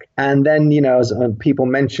feedback. And then, as people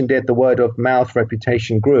mentioned it, the word of mouth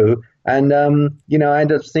reputation grew. And, I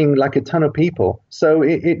ended up seeing like a ton of people. So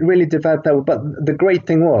it really developed that. But the great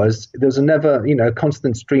thing was there's a never,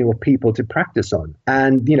 constant stream of people to practice on.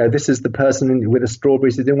 And, this is the person with the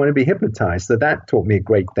strawberries who didn't want to be hypnotized. So that taught me a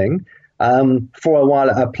great thing. For a while,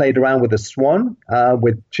 I played around with a swan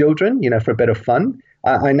with children, for a bit of fun.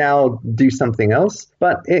 I now do something else,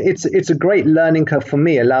 but it's a great learning curve for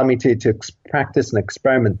me, allow me to practice and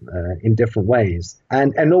experiment in different ways,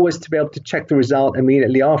 and always to be able to check the result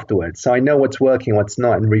immediately afterwards. So I know what's working, what's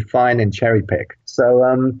not, and refine and cherry pick. So,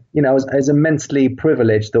 I was immensely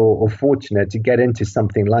privileged or fortunate to get into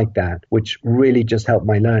something like that, which really just helped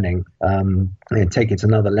my learning and take it to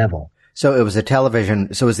another level. So it was it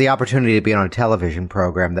was the opportunity to be on a television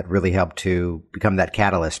program that really helped to become that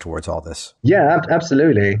catalyst towards all this. Yeah,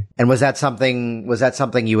 absolutely. And was that something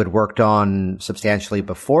you had worked on substantially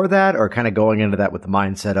before that, or kind of going into that with the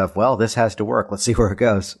mindset of, well, this has to work, let's see where it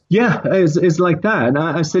goes? Yeah, it's like that. And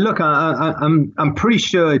I say, look, I'm pretty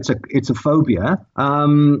sure it's a phobia.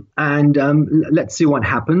 Let's see what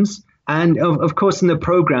happens. And of course, in the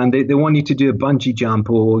program, they want you to do a bungee jump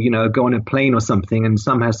or, go on a plane or something and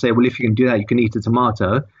somehow say, well, if you can do that, you can eat a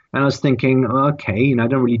tomato. And I was thinking, okay, I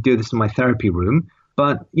don't really do this in my therapy room.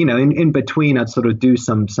 But, in between, I'd sort of do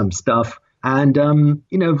some stuff. And,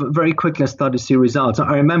 very quickly I started to see results.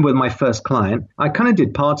 I remember with my first client, I kind of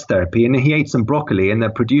did parts therapy and he ate some broccoli and the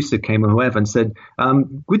producer came or whoever and said,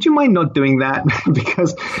 would you mind not doing that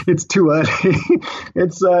because it's too early?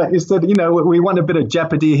 He said, we want a bit of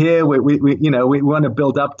jeopardy here. We want to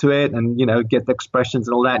build up to it and, get the expressions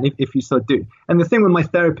and all that. And if you sort of do. And the thing with my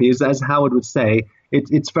therapy is, as Howard would say,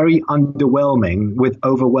 it's very underwhelming with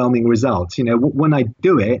overwhelming results. When I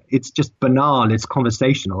do it, it's just banal, it's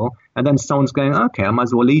conversational. And then someone's going, okay, I might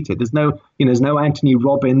as well eat it. There's no Anthony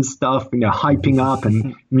Robbins stuff, hyping up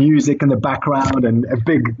and music in the background and a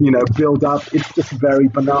big, build up. It's just very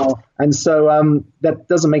banal. And so that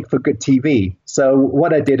doesn't make for good TV. So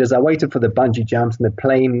what I did is I waited for the bungee jumps and the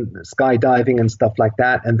plane skydiving and stuff like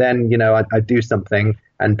that. And then, I'd do something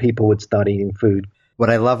and people would start eating food. What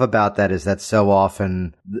I love about that is that so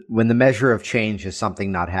often when the measure of change is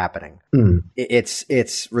something not happening,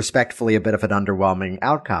 it's respectfully a bit of an underwhelming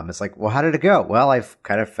outcome. It's like, well, how did it go? Well, I've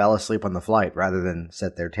kind of fell asleep on the flight rather than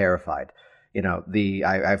sit there terrified.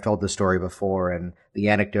 I've told the story before, and the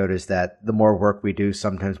anecdote is that the more work we do,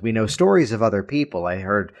 sometimes we know stories of other people. I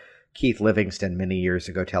heard Keith Livingston many years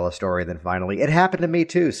ago tell a story, and then finally it happened to me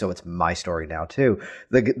too, so it's my story now too.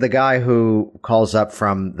 The guy who calls up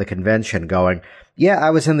from the convention going, yeah,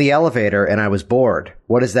 I was in the elevator and I was bored.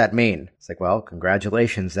 What does that mean? It's like, well,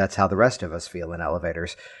 congratulations. That's how the rest of us feel in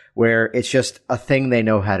elevators, where it's just a thing they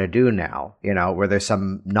know how to do now, where there's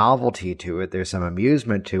some novelty to it, there's some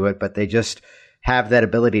amusement to it, but they just have that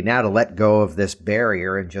ability now to let go of this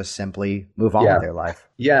barrier and just simply move on with their life.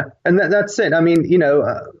 Yeah. And that's it. I mean,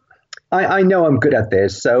 I know I'm good at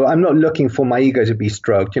this, so I'm not looking for my ego to be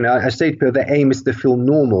stroked. I say to people, the aim is to feel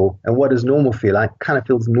normal. And what does normal feel like? Kind of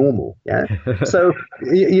feels normal. Yeah. So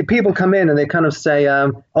people come in and they kind of say,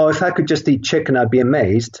 if I could just eat chicken, I'd be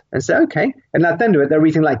amazed. And say, okay. And at the end of it, they're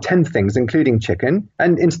eating like 10 things, including chicken.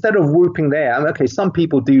 And instead of whooping there, okay, some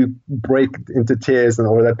people do break into tears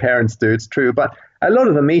or their parents do. It's true. But a lot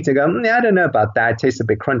of them eat and go, I don't know about that. It tastes a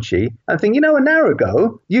bit crunchy. I think, an hour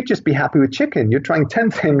ago, you'd just be happy with chicken. You're trying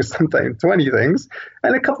 10 things, sometimes 20 things,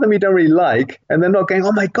 and a couple of them you don't really like. And they're not going,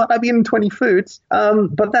 oh my God, I've eaten 20 foods.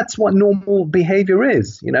 But that's what normal behavior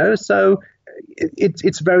is, So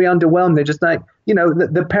it's very underwhelming. They're just like,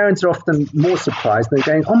 the parents are often more surprised. They're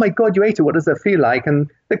going, oh my God, you ate it. What does that feel like?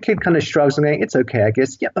 And the kid kind of shrugs and going, it's okay, I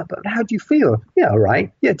guess. Yeah, but how do you feel? Yeah, all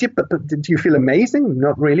right. Yeah, but do you feel amazing?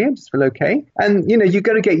 Not really. I just feel okay. And, you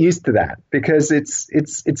got to get used to that because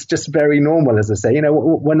it's just very normal, as I say.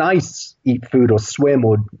 When I eat food or swim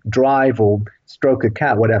or drive or stroke a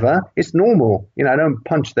cat, whatever, it's normal. I don't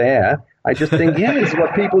punch the air. I just think, it's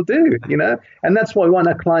what people do, and that's what we want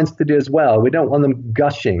our clients to do as well. We don't want them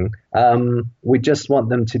gushing. We just want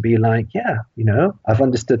them to be like, I've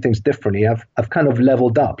understood things differently. I've kind of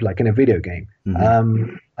leveled up like in a video game.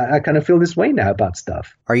 Mm-hmm. I kind of feel this way now about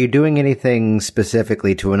stuff. Are you doing anything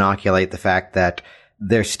specifically to inoculate the fact that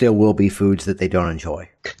there still will be foods that they don't enjoy?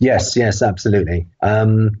 Yes, absolutely.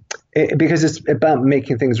 Because it's about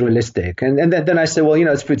making things realistic. And then I say, well,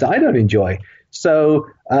 it's foods I don't enjoy. So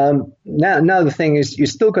now the thing is, you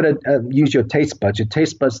still got to use your taste buds. Your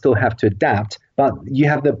taste buds still have to adapt, but you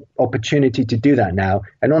have the opportunity to do that now.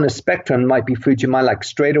 And on a spectrum, might be food you might like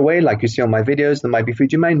straight away, like you see on my videos. There might be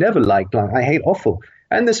food you might never like I hate offal.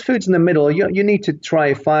 And there's foods in the middle. You need to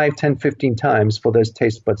try 5, 10, 15 times for those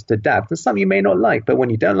taste buds to adapt. There's some you may not like, but when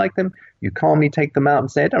you don't like them, you calmly take them out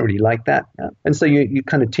and say, I don't really like that. And so you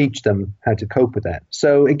kind of teach them how to cope with that.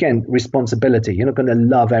 So again, responsibility. You're not going to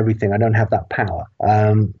love everything. I don't have that power.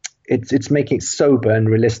 It's making it sober and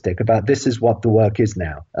realistic about this is what the work is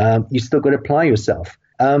now. You still got to apply yourself.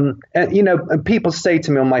 And people say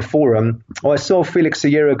to me on my forum, I saw Felix a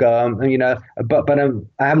year ago, but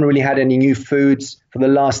I haven't really had any new foods for the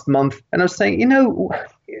last month. And I was saying,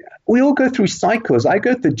 we all go through cycles. I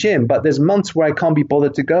go to the gym, but there's months where I can't be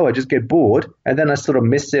bothered to go. I just get bored and then I sort of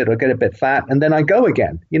miss it or get a bit fat and then I go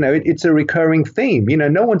again. It's a recurring theme.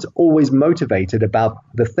 No one's always motivated about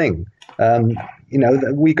the thing.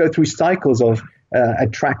 We go through cycles of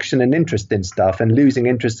attraction and interest in stuff and losing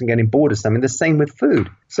interest and getting bored of something. The same with food.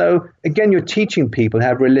 So again, you're teaching people to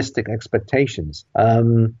have realistic expectations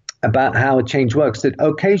about how a change works. That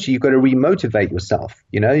occasionally you've got to remotivate yourself.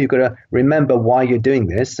 You've got to remember why you're doing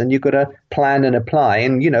this and you've got to plan and apply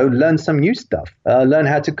and, learn some new stuff, learn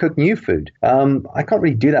how to cook new food. I can't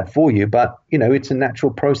really do that for you, but, it's a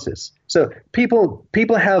natural process. So people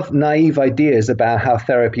have naive ideas about how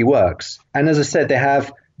therapy works. And as I said, they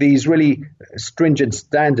have these really stringent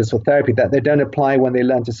standards for therapy that they don't apply when they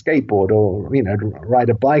learn to skateboard or, ride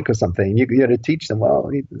a bike or something. You got to teach them, well,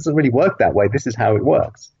 it doesn't really work that way. This is how it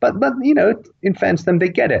works. But in fairness to them, they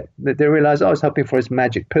get it. They realize, I was hoping for this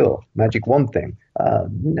magic pill, magic one thing.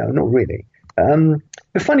 No, not really. The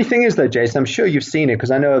funny thing is, though, Jason, I'm sure you've seen it because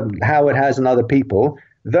I know Howard has and other people.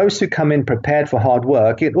 Those who come in prepared for hard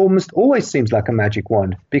work, it almost always seems like a magic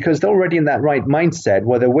wand because they're already in that right mindset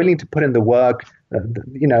where they're willing to put in the work,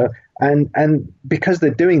 and because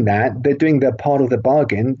they're doing that, they're doing their part of the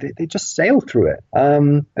bargain, they just sail through it.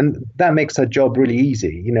 And that makes our job really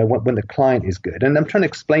easy, when the client is good. And I'm trying to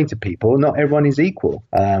explain to people, not everyone is equal.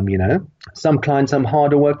 Some clients have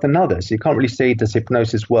harder work than others. So you can't really say, does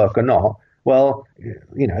hypnosis work or not? Well,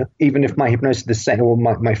 even if my hypnosis is the same or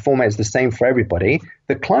my format is the same for everybody,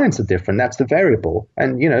 the clients are different. That's the variable.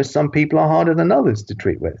 And, some people are harder than others to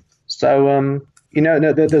treat with. So,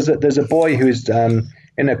 there's a boy who's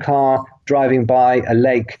in a car driving by a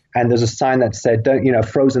lake and there's a sign that said,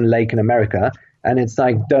 frozen lake in America. And it's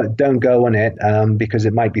like, don't go on it because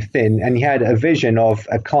it might be thin. And he had a vision of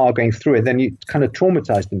a car going through it. Then he kind of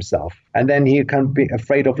traumatized himself. And then he kind of be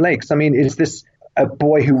afraid of lakes. I mean, is this a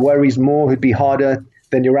boy who worries more, who'd be harder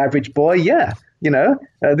than your average boy? Yeah.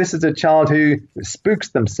 This is a child who spooks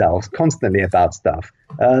themselves constantly about stuff.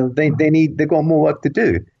 They've got more work to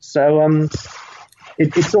do. So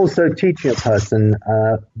it's also teaching a person,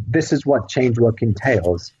 this is what change work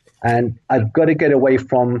entails. And I've got to get away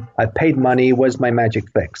from, I paid money, where's my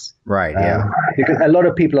magic fix? Right, yeah. Because a lot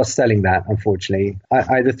of people are selling that, unfortunately,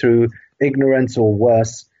 either through ignorance or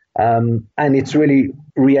worse. And it's really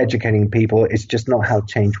re-educating people. It's just not how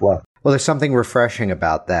change works. Well, there's something refreshing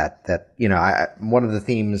about that, one of the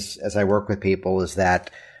themes as I work with people is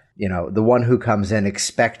that, the one who comes in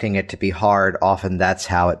expecting it to be hard, often that's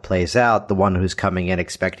how it plays out. The one who's coming in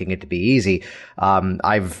expecting it to be easy.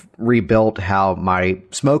 I've rebuilt how my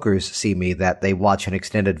smokers see me, that they watch an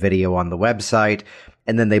extended video on the website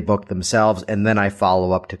and then they book themselves and then I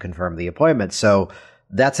follow up to confirm the appointment. So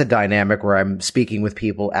that's a dynamic where I'm speaking with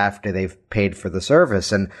people after they've paid for the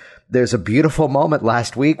service. And there's a beautiful moment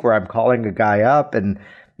last week where I'm calling a guy up and,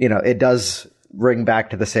 it does ring back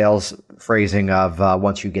to the sales phrasing of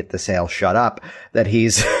once you get the sale, shut up, that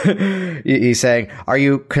he's he's saying, are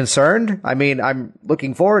you concerned? I mean, I'm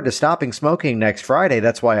looking forward to stopping smoking next Friday.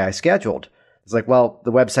 That's why I scheduled. It's like, well,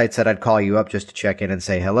 the website said I'd call you up just to check in and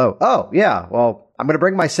say hello. Oh, yeah, well, I'm going to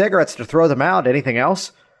bring my cigarettes to throw them out. Anything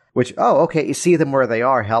else? Which, oh, okay, you see them where they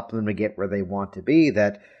are, help them to get where they want to be.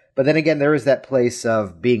 But then again, there is that place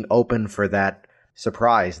of being open for that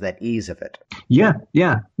surprise, that ease of it. Yeah.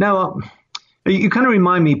 Now, you kind of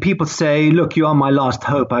remind me, people say, look, you are my last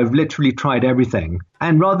hope. I've literally tried everything.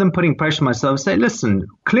 And rather than putting pressure on myself, say, listen,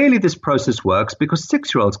 clearly this process works because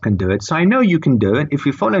 6-year-olds can do it. So I know you can do it. If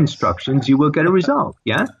you follow instructions, you will get a result.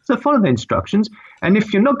 Yeah. So follow the instructions. And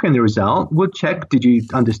if you're not getting the result, we'll check. Did you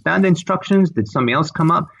understand the instructions? Did something else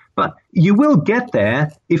come up? But you will get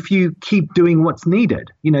there if you keep doing what's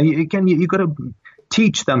needed. You've got to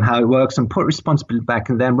teach them how it works and put responsibility back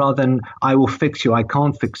in them rather than I will fix you, I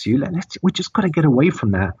can't fix you. We just got to get away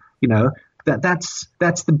from that. That's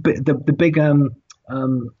the big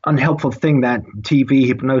unhelpful thing that TV,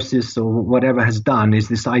 hypnosis, or whatever has done is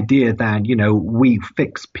this idea that we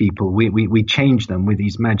fix people, we change them with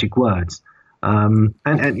these magic words. And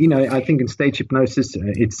I think in stage hypnosis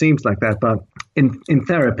it seems like that, but in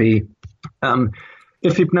therapy,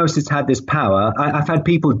 if hypnosis had this power, I've had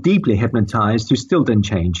people deeply hypnotized who still didn't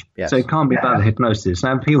change. Yes. So it can't be about the hypnosis. I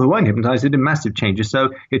have people who weren't hypnotized who did massive changes. So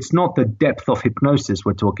it's not the depth of hypnosis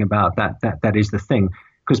we're talking about. That is the thing.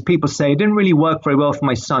 Because people say, it didn't really work very well for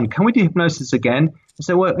my son. Can we do hypnosis again? I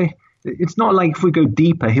say, well, it's not like if we go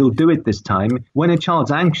deeper, he'll do it this time. When a child's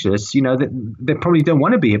anxious, they probably don't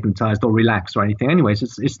want to be hypnotized or relaxed or anything. Anyways,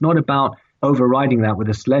 it's not about overriding that with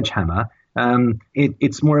a sledgehammer.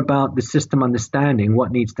 It's more about the system understanding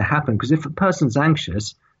what needs to happen. Because if a person's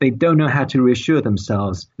anxious, they don't know how to reassure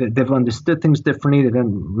themselves. They've understood things differently. They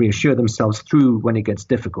don't reassure themselves through when it gets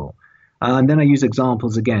difficult. And then I use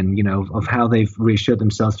examples again, of how they've reassured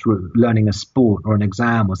themselves through learning a sport or an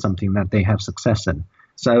exam or something that they have success in.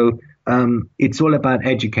 So it's all about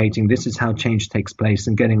educating. This is how change takes place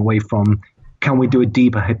and getting away from, can we do a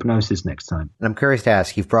deeper hypnosis next time? And I'm curious to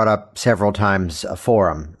ask, you've brought up several times a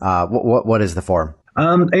forum. What is the forum?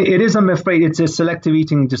 It is, I'm afraid, it's a selective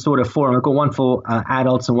eating disorder forum. I've got one for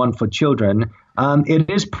adults and one for children.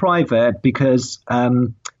 It is private because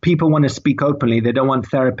people want to speak openly. They don't want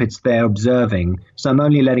therapists there observing. So I'm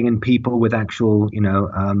only letting in people with actual,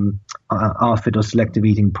 ARFID or selective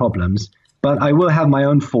eating problems. But I will have my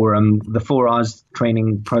own forum, the 4 hours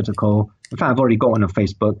training protocol. In fact, I've already got one on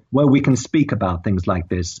Facebook where we can speak about things like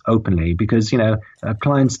this openly because,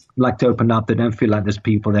 clients like to open up. They don't feel like there's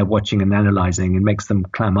people there watching and analyzing. It makes them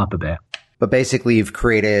clam up a bit. But basically, you've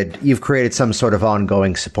created some sort of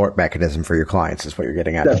ongoing support mechanism for your clients, is what you're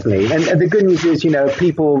getting at. Definitely. And the good news is,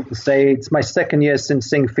 people say it's my second year since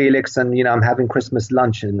seeing Felix and, I'm having Christmas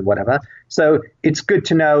lunch and whatever. So it's good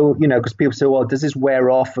to know, because people say, well, does this wear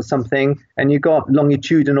off or something? And you got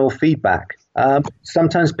longitudinal feedback.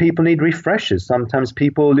 Sometimes people need refreshers. Sometimes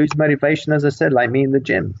people lose motivation, as I said, like me in the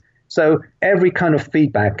gym. So every kind of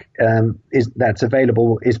feedback that's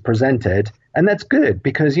available is presented. And that's good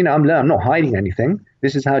because, I'm not hiding anything.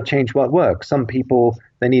 This is how change works. Some people,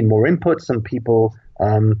 they need more input. Some people,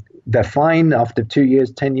 they're fine after 2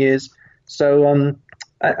 years, 10 years. So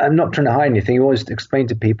I'm not trying to hide anything. You always explain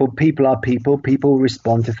to people, people are people. People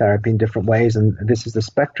respond to therapy in different ways. And this is the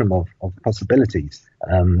spectrum of possibilities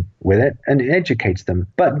with it. And it educates them.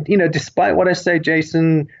 But, despite what I say,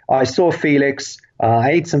 Jason, I saw Felix.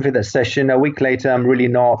 I ate something that session. A week later, I'm really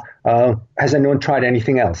not. Has anyone tried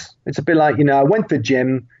anything else? It's a bit like, I went to the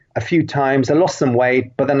gym a few times. I lost some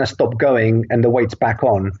weight, but then I stopped going and the weight's back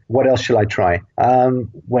on. What else shall I try?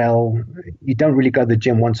 Well, you don't really go to the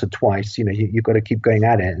gym once or twice. You've got to keep going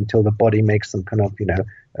at it until the body makes some kind of,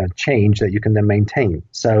 change that you can then maintain.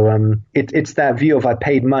 So it's that view of I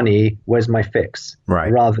paid money, where's my fix? Right.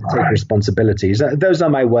 Rather than take responsibilities. Those are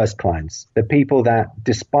my worst clients. The people that,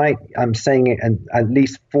 despite I'm saying it in at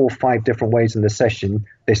least 4 or 5 different ways in the session,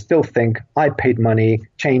 they still think I paid money,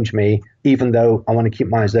 change me, even though I want to keep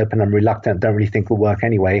my eyes open, I'm reluctant, don't really think will work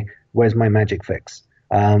anyway. Where's my magic fix?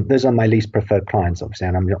 Those are my least preferred clients, obviously,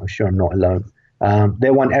 and I'm sure I'm not alone. They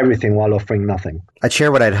want everything while offering nothing. I'd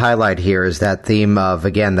share what I'd highlight here is that theme of,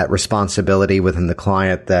 again, that responsibility within the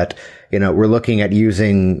client that, we're looking at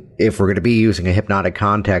using, if we're going to be using a hypnotic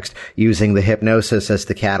context, using the hypnosis as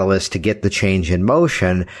the catalyst to get the change in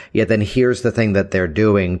motion. Yet then here's the thing that they're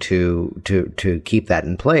doing to keep that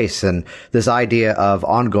in place. And this idea of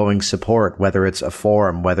ongoing support, whether it's a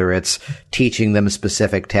forum, whether it's teaching them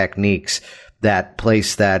specific techniques, that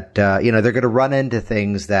place that, they're going to run into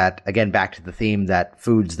things that, again, back to the theme that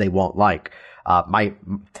foods they won't like.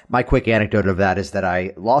 My quick anecdote of that is that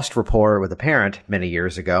I lost rapport with a parent many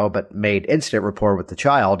years ago, but made instant rapport with the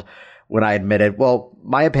child when I admitted, well,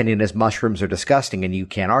 my opinion is mushrooms are disgusting and you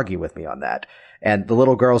can't argue with me on that. And the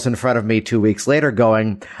little girl's in front of me 2 weeks later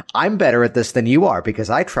going, I'm better at this than you are because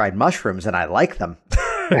I tried mushrooms and I like them.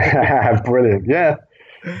 Brilliant. Yeah.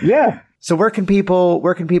 Yeah. So where can people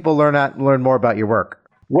learn more about your work?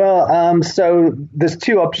 Well, so there's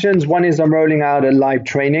two options. One is I'm rolling out a live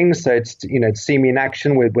training. So it's, see me in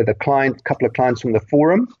action with a couple of clients from the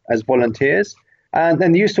forum as volunteers. And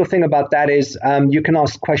then the useful thing about that is you can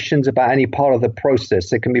ask questions about any part of the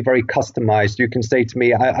process. It can be very customized. You can say to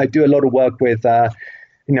me, I do a lot of work with,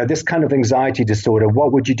 this kind of anxiety disorder.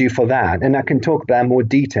 What would you do for that? And I can talk about more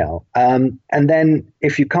detail. And then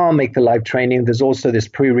if you can't make the live training, there's also this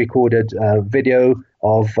pre-recorded video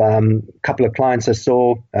of a couple of clients I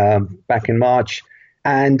saw back in March.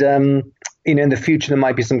 And, in the future, there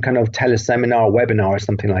might be some kind of teleseminar or webinar or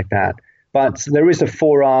something like that. But there is a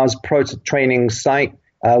 4 hours pro training site.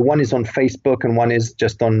 One is on Facebook and one is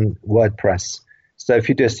just on WordPress. So if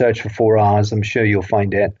you do a search for 4 hours, I'm sure you'll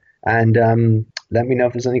find it. And let me know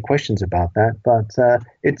if there's any questions about that. But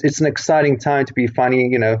it's an exciting time to be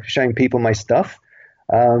finally, showing people my stuff.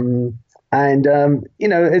 It's kind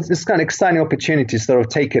of exciting opportunity to sort of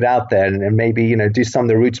take it out there and maybe, do some of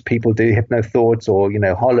the routes people do, Hypno Thoughts or,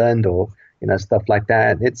 Holland or, stuff like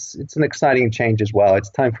that. It's an exciting change as well. It's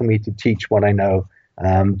time for me to teach what I know,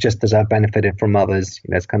 just as I've benefited from others.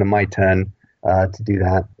 It's kind of my turn to do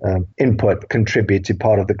that, contribute to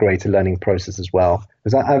part of the greater learning process as well.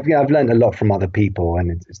 Because I've learned a lot from other people and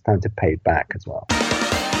it's time to pay it back as well.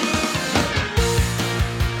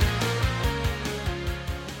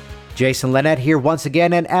 Jason Linett here once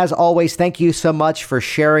again, and as always, thank you so much for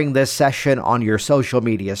sharing this session on your social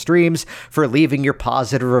media streams, for leaving your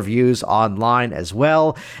positive reviews online as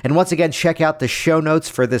well. And once again, check out the show notes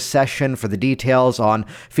for this session for the details on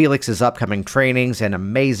Felix's upcoming trainings and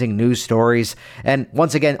amazing news stories. And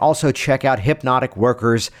once again, also check out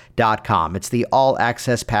hypnoticworkers.com. It's the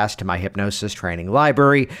all-access pass to my hypnosis training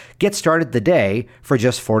library. Get started today for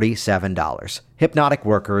just $47.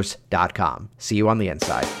 hypnoticworkers.com. See you on the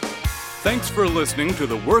inside. Thanks for listening to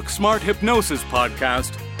the Work Smart Hypnosis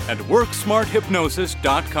podcast at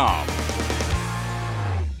WorkSmartHypnosis.com.